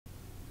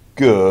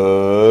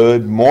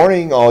Good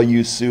morning, all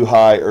you Sioux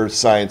High Earth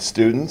Science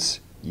students.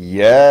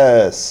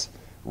 Yes,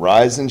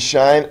 rise and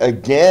shine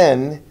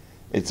again.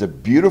 It's a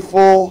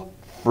beautiful,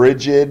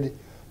 frigid,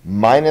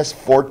 minus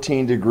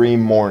 14-degree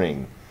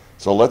morning.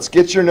 So let's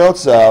get your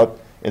notes out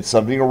and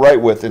something to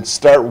write with and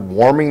start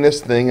warming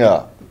this thing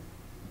up.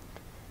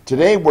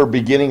 Today we're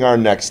beginning our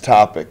next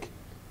topic,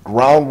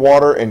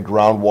 groundwater and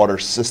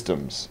groundwater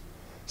systems.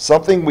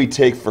 Something we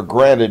take for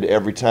granted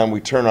every time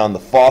we turn on the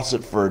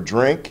faucet for a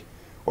drink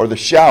or the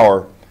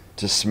shower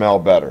to smell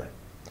better.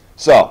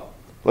 So,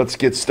 let's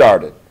get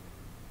started.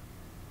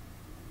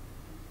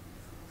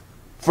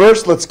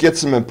 First, let's get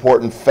some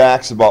important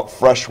facts about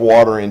fresh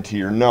water into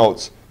your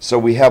notes so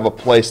we have a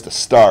place to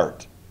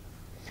start.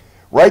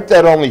 Write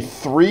that only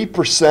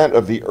 3%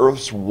 of the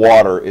Earth's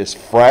water is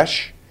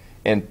fresh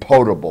and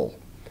potable.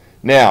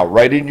 Now,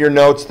 write in your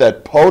notes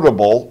that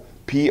potable,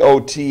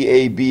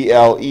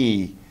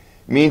 P-O-T-A-B-L-E,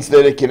 means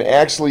that it can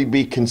actually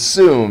be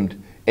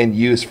consumed and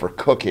used for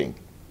cooking.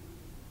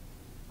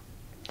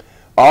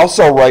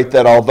 Also write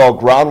that although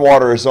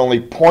groundwater is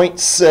only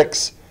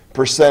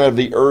 0.6% of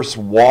the Earth's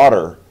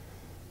water,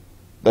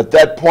 that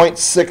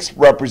 0.6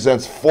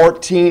 represents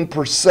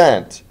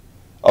 14%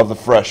 of the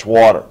fresh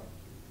water.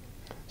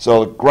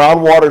 So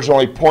groundwater is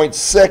only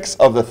 0.6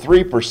 of the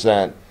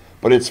 3%,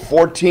 but it's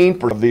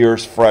 14% of the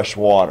Earth's fresh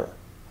water.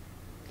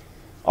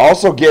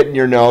 Also get in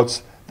your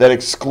notes that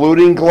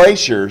excluding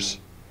glaciers,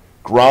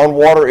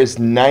 groundwater is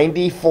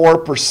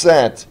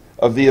 94%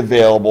 of the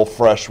available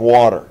fresh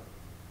water.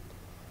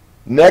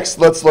 Next,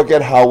 let's look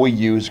at how we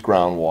use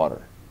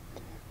groundwater.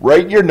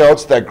 Write in your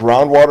notes that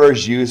groundwater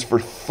is used for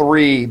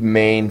three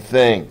main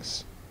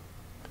things.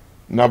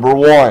 Number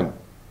one,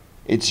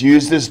 it's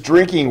used as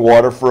drinking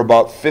water for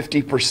about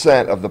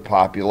 50% of the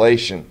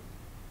population.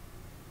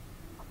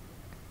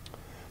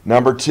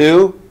 Number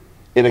two,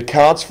 it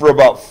accounts for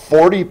about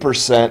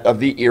 40% of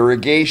the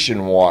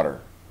irrigation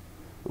water,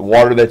 the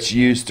water that's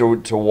used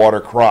to water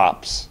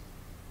crops.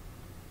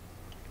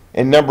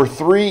 And number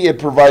three, it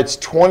provides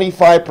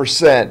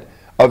 25%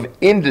 of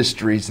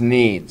industry's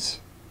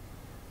needs.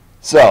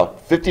 So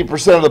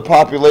 50% of the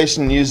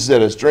population uses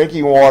it as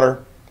drinking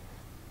water,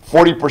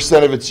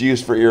 40% of it's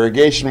used for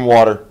irrigation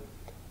water,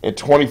 and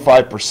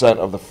 25%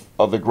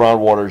 of the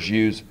groundwater is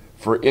used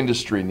for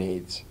industry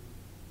needs.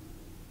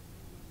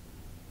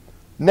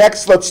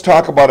 Next, let's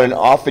talk about an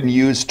often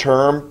used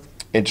term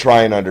and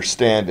try and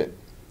understand it.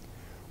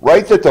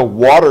 Write that the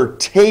water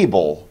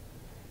table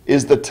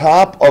is the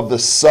top of the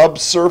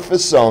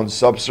subsurface zone.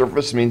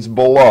 Subsurface means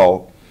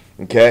below,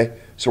 okay?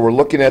 So we're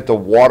looking at the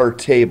water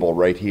table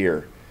right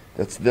here.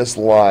 That's this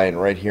line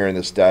right here in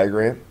this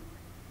diagram.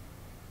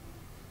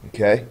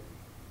 Okay?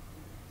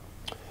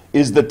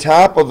 Is the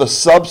top of the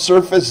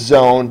subsurface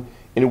zone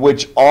in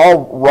which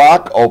all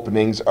rock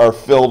openings are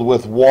filled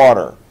with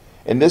water.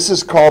 And this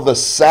is called the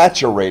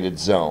saturated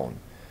zone.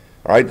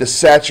 All right, the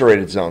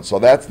saturated zone. So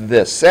that's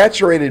this.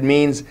 Saturated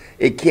means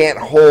it can't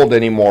hold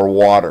any more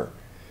water.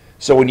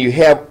 So when you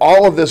have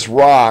all of this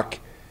rock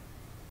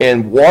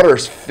and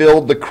water's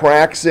filled the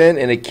cracks in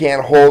and it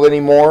can't hold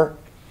anymore,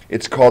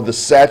 it's called the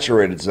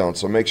saturated zone.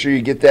 So make sure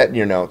you get that in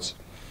your notes.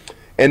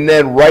 And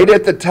then right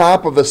at the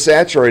top of the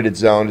saturated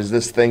zone is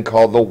this thing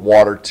called the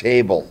water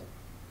table.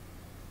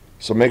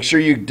 So make sure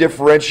you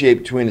differentiate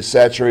between the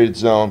saturated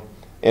zone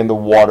and the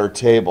water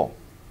table.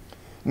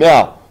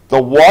 Now,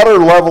 the water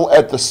level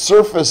at the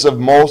surface of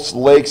most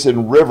lakes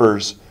and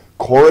rivers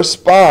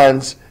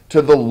corresponds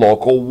to the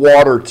local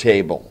water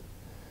table.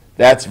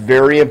 That's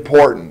very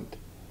important.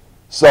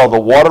 So the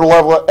water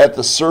level at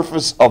the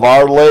surface of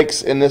our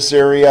lakes in this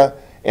area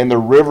and the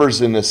rivers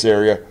in this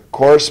area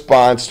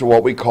corresponds to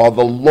what we call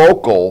the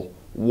local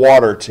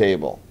water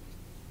table.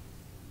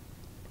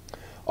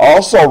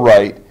 Also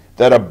write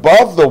that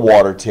above the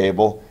water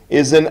table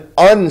is an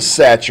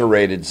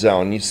unsaturated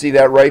zone. You see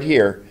that right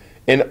here,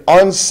 an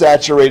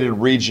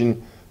unsaturated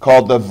region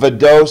called the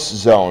vadose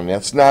zone.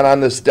 That's not on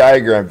this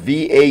diagram,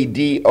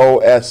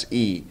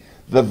 V-A-D-O-S-E,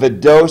 the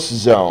vadose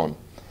zone,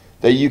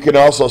 that you can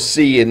also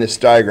see in this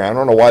diagram. I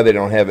don't know why they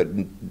don't have it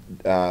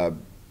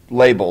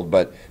labeled,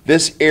 but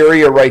this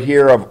area right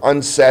here of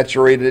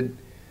unsaturated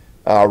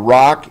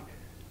rock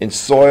and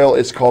soil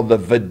is called the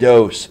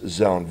vadose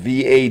zone,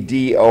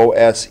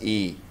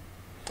 V-A-D-O-S-E.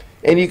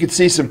 And you can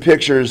see some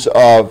pictures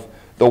of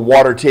the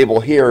water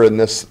table here in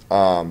this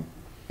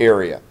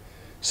area.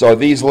 So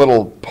these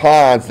little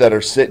ponds that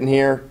are sitting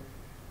here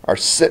are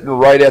sitting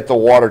right at the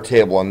water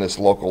table in this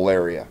local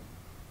area.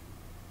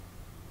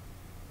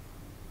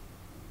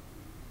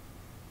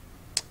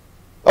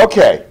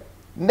 Okay,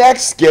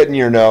 next get in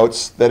your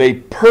notes that a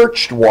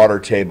perched water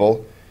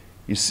table,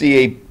 you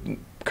see a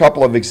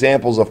couple of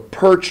examples of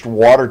perched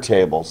water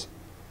tables.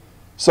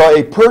 So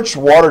a perched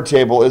water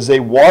table is a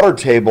water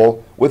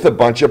table with a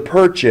bunch of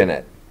perch in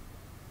it.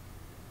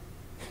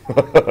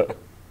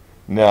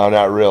 No,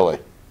 not really.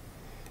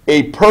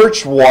 A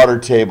perched water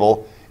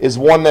table is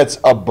one that's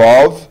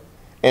above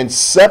and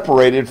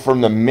separated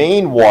from the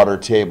main water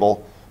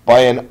table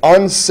by an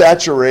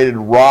unsaturated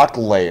rock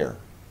layer.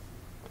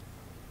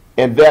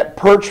 And that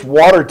perched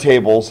water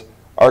tables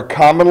are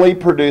commonly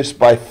produced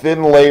by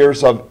thin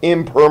layers of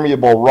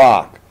impermeable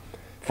rock.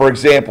 For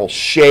example,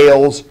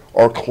 shales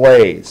or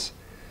clays.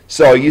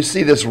 So you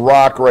see this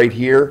rock right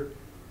here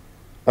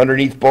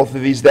underneath both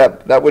of these,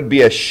 that would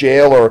be a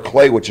shale or a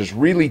clay, which is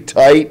really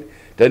tight,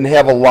 doesn't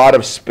have a lot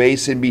of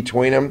space in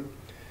between them.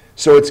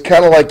 So it's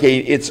kind of like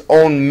its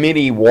own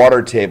mini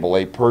water table,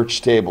 a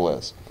perch table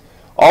is.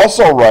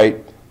 Also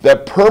write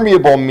that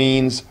permeable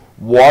means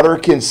water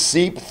can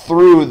seep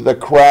through the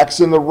cracks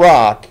in the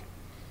rock,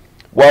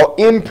 while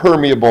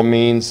impermeable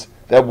means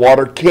that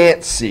water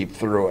can't seep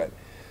through it.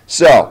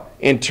 So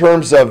in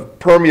terms of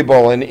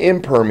permeable and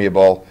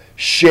impermeable,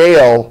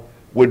 shale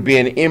would be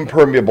an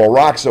impermeable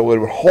rock, so it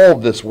would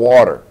hold this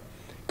water.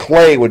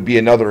 Clay would be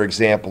another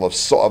example of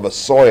a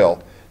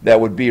soil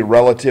that would be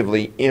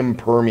relatively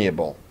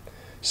impermeable.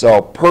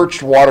 So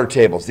perched water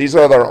tables, these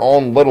are their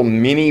own little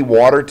mini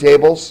water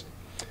tables.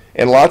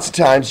 And lots of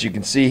times you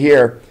can see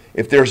here,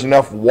 if there's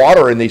enough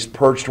water in these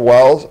perched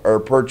wells or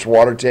perched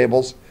water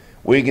tables,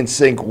 we can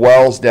sink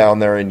wells down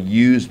there and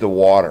use the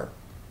water.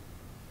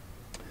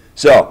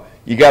 So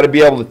you got to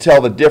be able to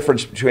tell the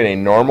difference between a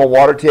normal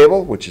water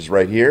table, which is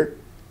right here,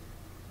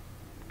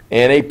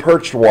 and a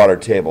perched water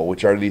table,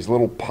 which are these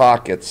little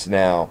pockets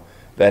now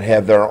that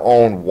have their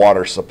own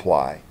water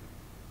supply.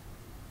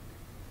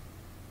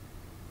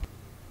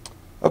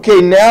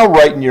 Okay, now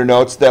write in your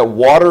notes that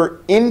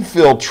water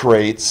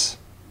infiltrates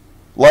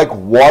like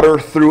water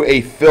through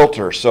a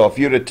filter. So if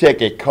you were to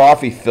take a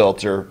coffee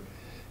filter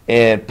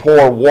and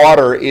pour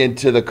water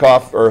into the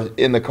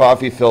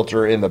coffee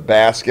filter in the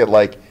basket,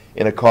 like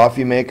in a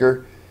coffee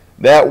maker,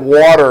 that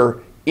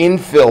water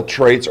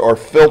infiltrates or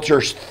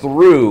filters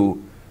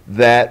through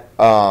that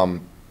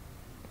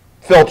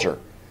filter.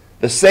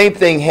 The same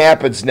thing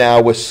happens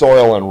now with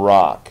soil and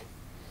rock.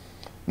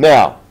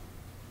 Now,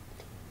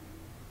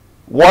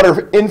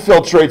 water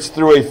infiltrates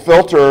through a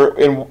filter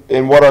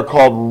in what are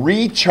called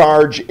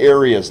recharge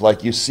areas,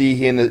 like you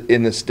see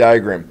in this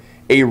diagram,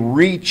 a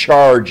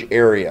recharge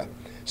area.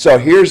 So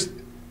here's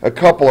a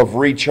couple of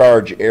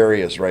recharge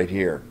areas right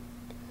here.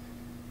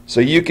 So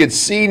you can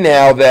see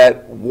now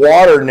that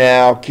water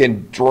now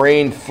can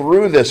drain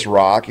through this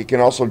rock. It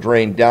can also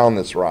drain down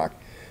this rock,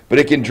 but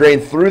it can drain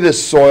through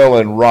this soil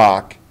and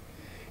rock.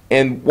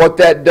 And what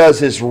that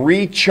does is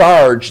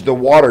recharge the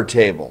water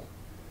table.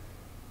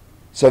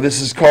 So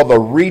this is called the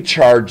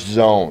recharge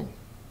zone.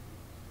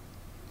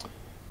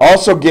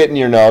 Also get in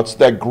your notes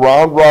that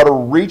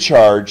groundwater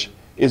recharge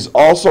is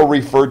also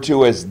referred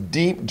to as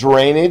deep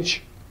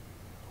drainage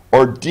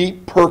or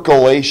deep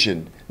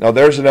percolation. Now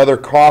there's another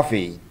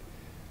coffee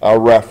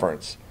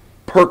reference.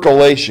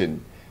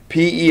 Percolation.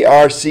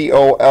 Percolation.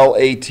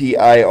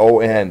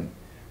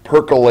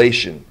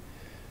 Percolation.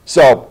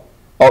 So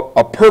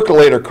a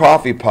percolator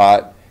coffee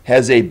pot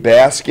has a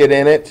basket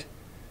in it,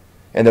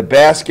 and the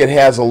basket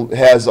has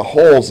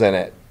holes in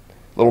it,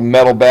 little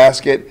metal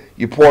basket.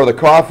 You pour the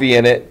coffee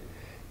in it,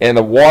 and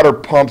the water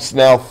pumps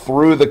now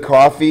through the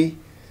coffee,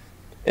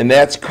 and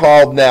that's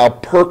called now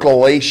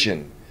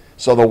percolation.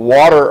 So the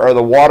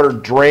water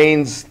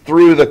drains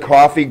through the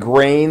coffee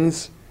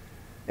grains,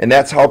 and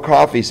that's how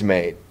coffee's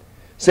made.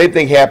 Same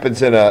thing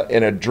happens in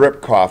a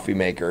drip coffee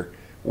maker,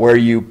 where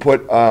you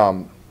put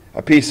a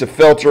piece of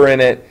filter in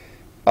it,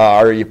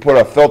 or you put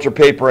a filter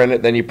paper in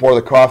it, then you pour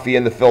the coffee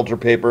in the filter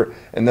paper,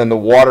 and then the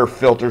water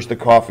filters the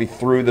coffee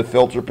through the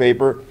filter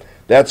paper.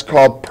 That's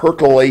called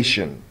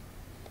percolation.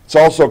 It's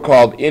also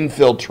called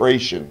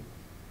infiltration.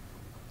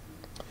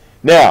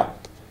 Now,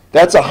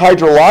 that's a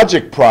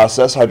hydrologic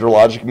process.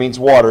 Hydrologic means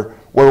water,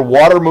 where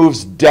water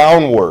moves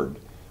downward,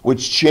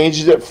 which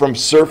changes it from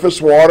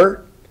surface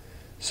water.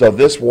 So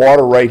this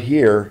water right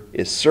here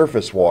is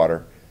surface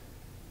water,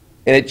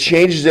 and it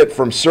changes it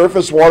from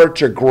surface water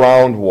to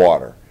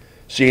groundwater.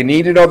 So you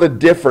need to know the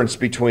difference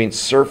between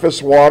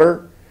surface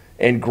water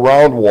and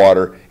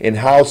groundwater and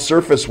how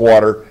surface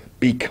water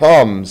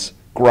becomes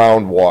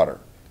groundwater.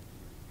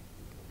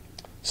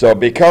 So it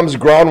becomes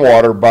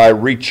groundwater by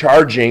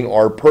recharging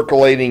or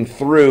percolating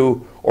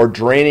through or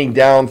draining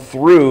down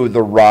through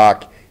the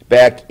rock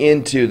back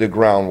into the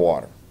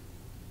groundwater.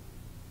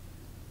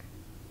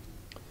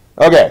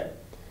 Okay,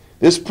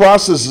 this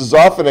process is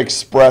often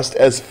expressed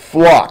as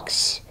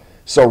flux.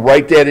 So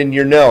write that in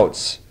your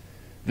notes.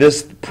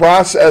 This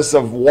process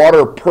of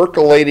water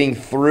percolating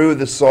through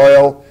the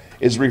soil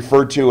is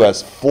referred to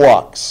as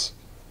flux.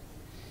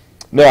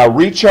 Now,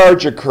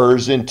 recharge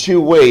occurs in two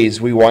ways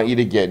we want you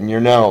to get in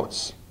your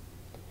notes.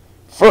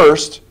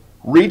 First,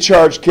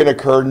 recharge can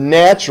occur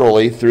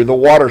naturally through the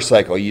water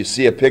cycle. You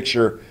see a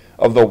picture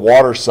of the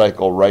water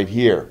cycle right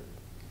here.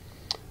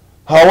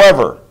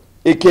 However,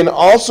 it can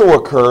also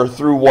occur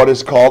through what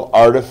is called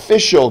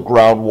artificial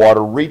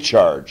groundwater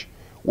recharge,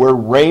 where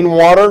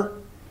rainwater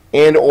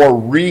and or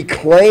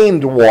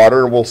reclaimed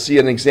water, we'll see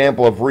an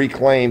example of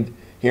reclaimed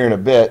here in a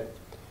bit,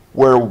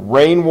 where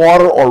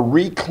rainwater or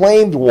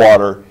reclaimed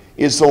water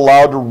is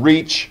allowed to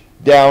reach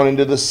down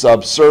into the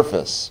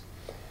subsurface.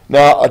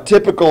 Now, a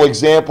typical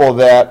example of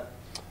that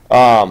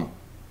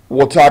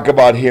we'll talk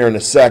about here in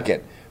a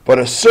second, but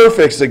a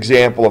surface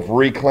example of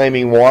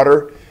reclaiming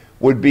water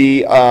would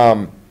be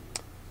water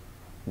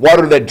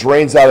that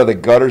drains out of the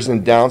gutters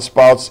and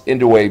downspouts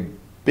into a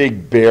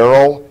big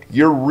barrel.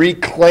 You're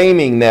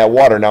reclaiming that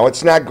water. Now,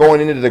 it's not going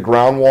into the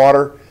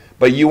groundwater,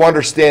 but you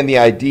understand the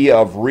idea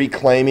of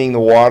reclaiming the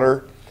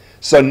water.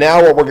 So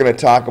now what we're going to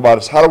talk about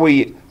is how do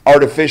we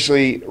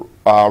artificially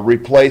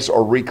replace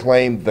or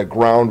reclaim the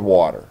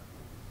groundwater.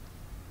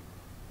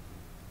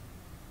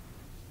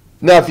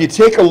 Now, if you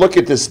take a look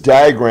at this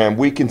diagram,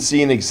 we can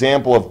see an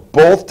example of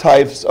both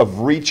types of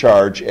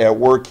recharge at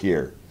work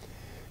here.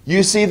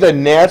 You see the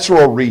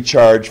natural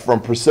recharge from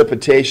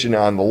precipitation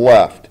on the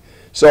left.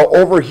 So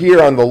over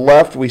here on the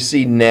left, we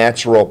see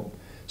natural.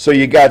 So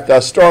you got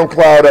the storm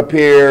cloud up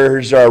here,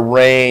 here's our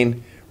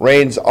rain.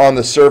 Rain's on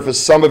the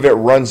surface. Some of it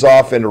runs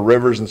off into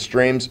rivers and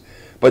streams,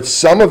 but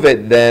some of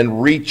it then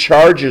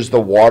recharges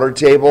the water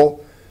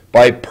table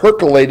by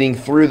percolating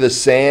through the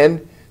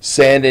sand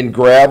and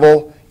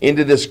gravel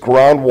into this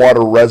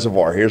groundwater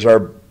reservoir. Here's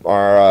our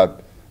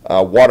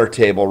water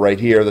table right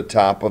here, the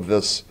top of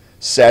this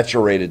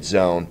saturated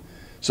zone.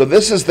 So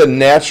this is the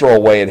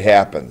natural way it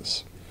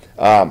happens.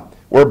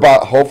 We're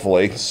about,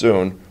 hopefully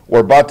soon, we're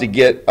about to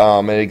get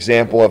an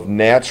example of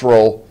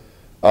natural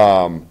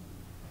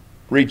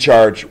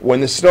recharge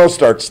when the snow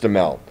starts to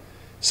melt.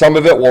 Some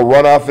of it will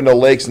run off into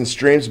lakes and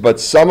streams, but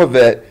some of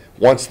it,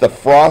 once the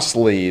frost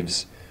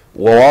leaves,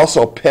 will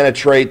also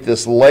penetrate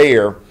this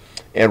layer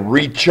and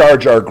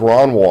recharge our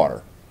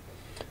groundwater.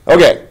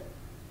 Okay,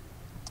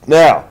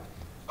 now,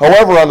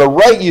 however, on the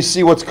right you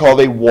see what's called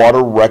a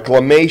water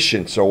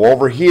reclamation. So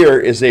over here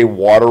is a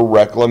water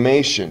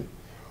reclamation,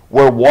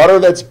 where water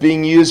that's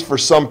being used for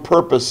some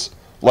purpose,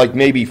 like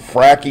maybe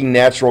fracking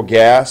natural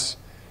gas.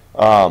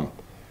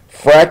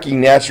 Fracking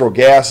natural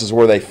gas is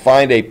where they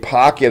find a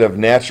pocket of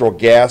natural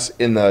gas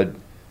in the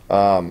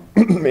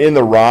in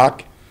the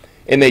rock,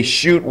 and they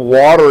shoot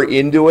water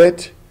into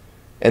it,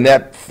 and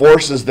that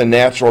forces the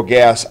natural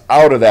gas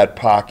out of that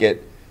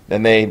pocket.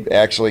 Then they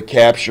actually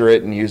capture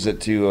it and use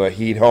it to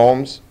heat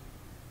homes.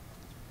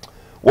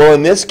 Well,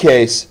 in this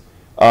case,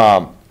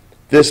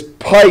 this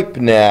pipe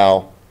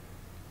now,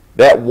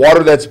 that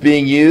water that's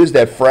being used,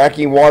 that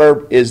fracking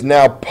water, is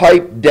now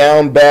piped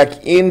down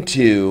back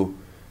into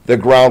the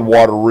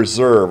groundwater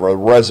reserve or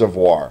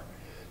reservoir.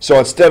 So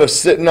instead of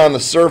sitting on the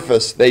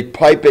surface, they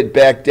pipe it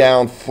back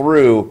down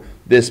through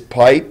this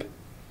pipe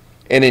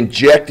and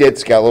inject it.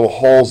 It's got little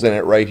holes in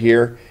it right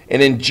here,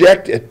 and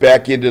inject it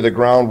back into the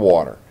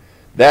groundwater.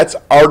 That's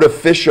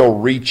artificial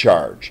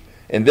recharge,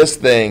 and this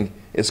thing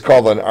is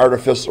called an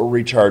artificial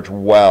recharge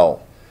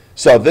well.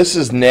 So this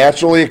is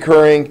naturally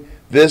occurring.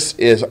 This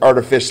is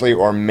artificially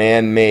or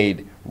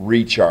man-made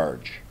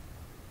recharge.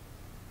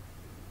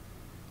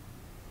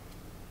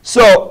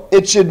 So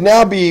it should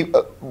now be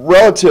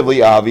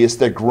relatively obvious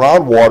that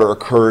groundwater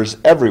occurs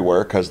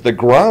everywhere because the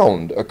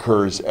ground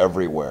occurs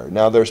everywhere.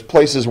 Now there's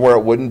places where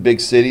it wouldn't,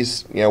 big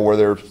cities, where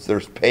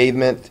there's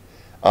pavement.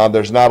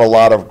 There's not a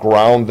lot of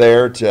ground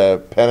there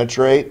to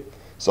penetrate,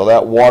 so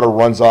that water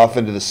runs off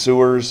into the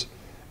sewers,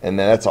 and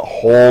then that's a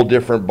whole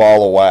different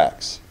ball of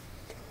wax.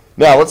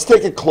 Now let's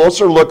take a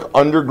closer look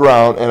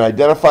underground and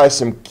identify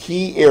some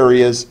key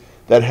areas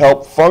that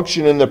help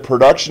function in the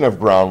production of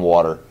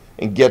groundwater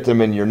and get them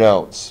in your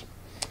notes.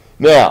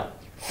 Now,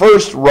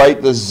 first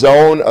write the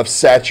zone of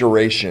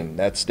saturation.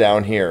 That's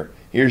down here.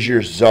 Here's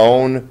your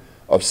zone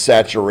of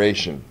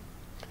saturation.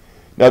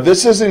 Now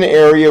this is an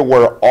area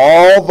where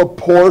all the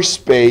pore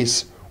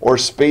space or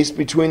space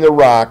between the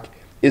rock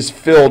is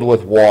filled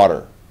with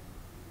water.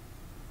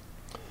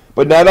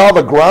 But not all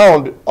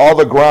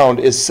the ground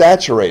is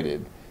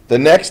saturated. The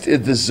next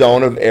is the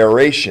zone of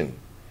aeration.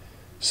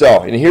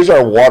 So, and here's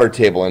our water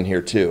table in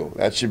here too.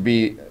 That should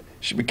be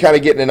kind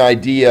of getting an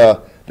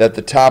idea that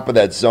the top of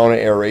that zone of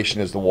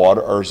aeration is the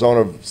water, or zone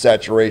of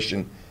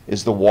saturation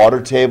is the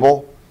water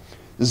table.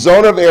 The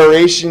zone of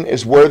aeration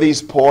is where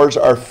these pores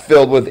are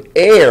filled with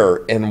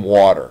air and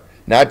water.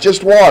 Not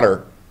just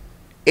water,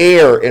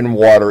 air and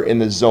water in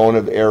the zone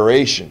of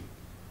aeration.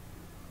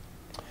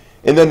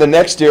 And then the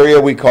next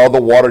area we call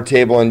the water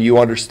table, and you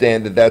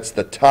understand that that's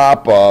the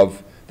top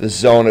of the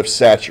zone of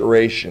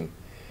saturation.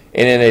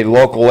 And in a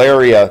local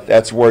area,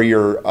 that's where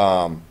your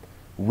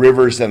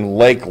rivers and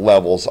lake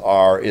levels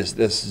are, is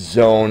this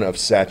zone of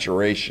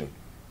saturation.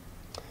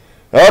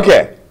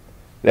 Okay,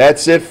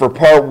 that's it for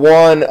part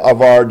one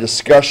of our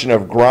discussion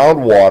of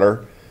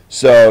groundwater.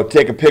 So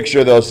take a picture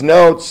of those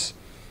notes,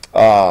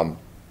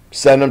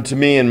 send them to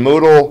me in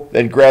Moodle,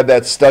 then grab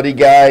that study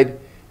guide,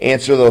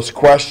 answer those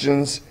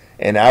questions,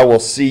 and I will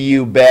see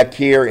you back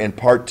here in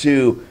part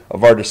two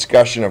of our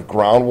discussion of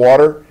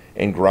groundwater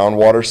and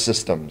groundwater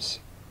systems.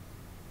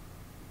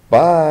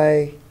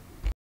 Bye.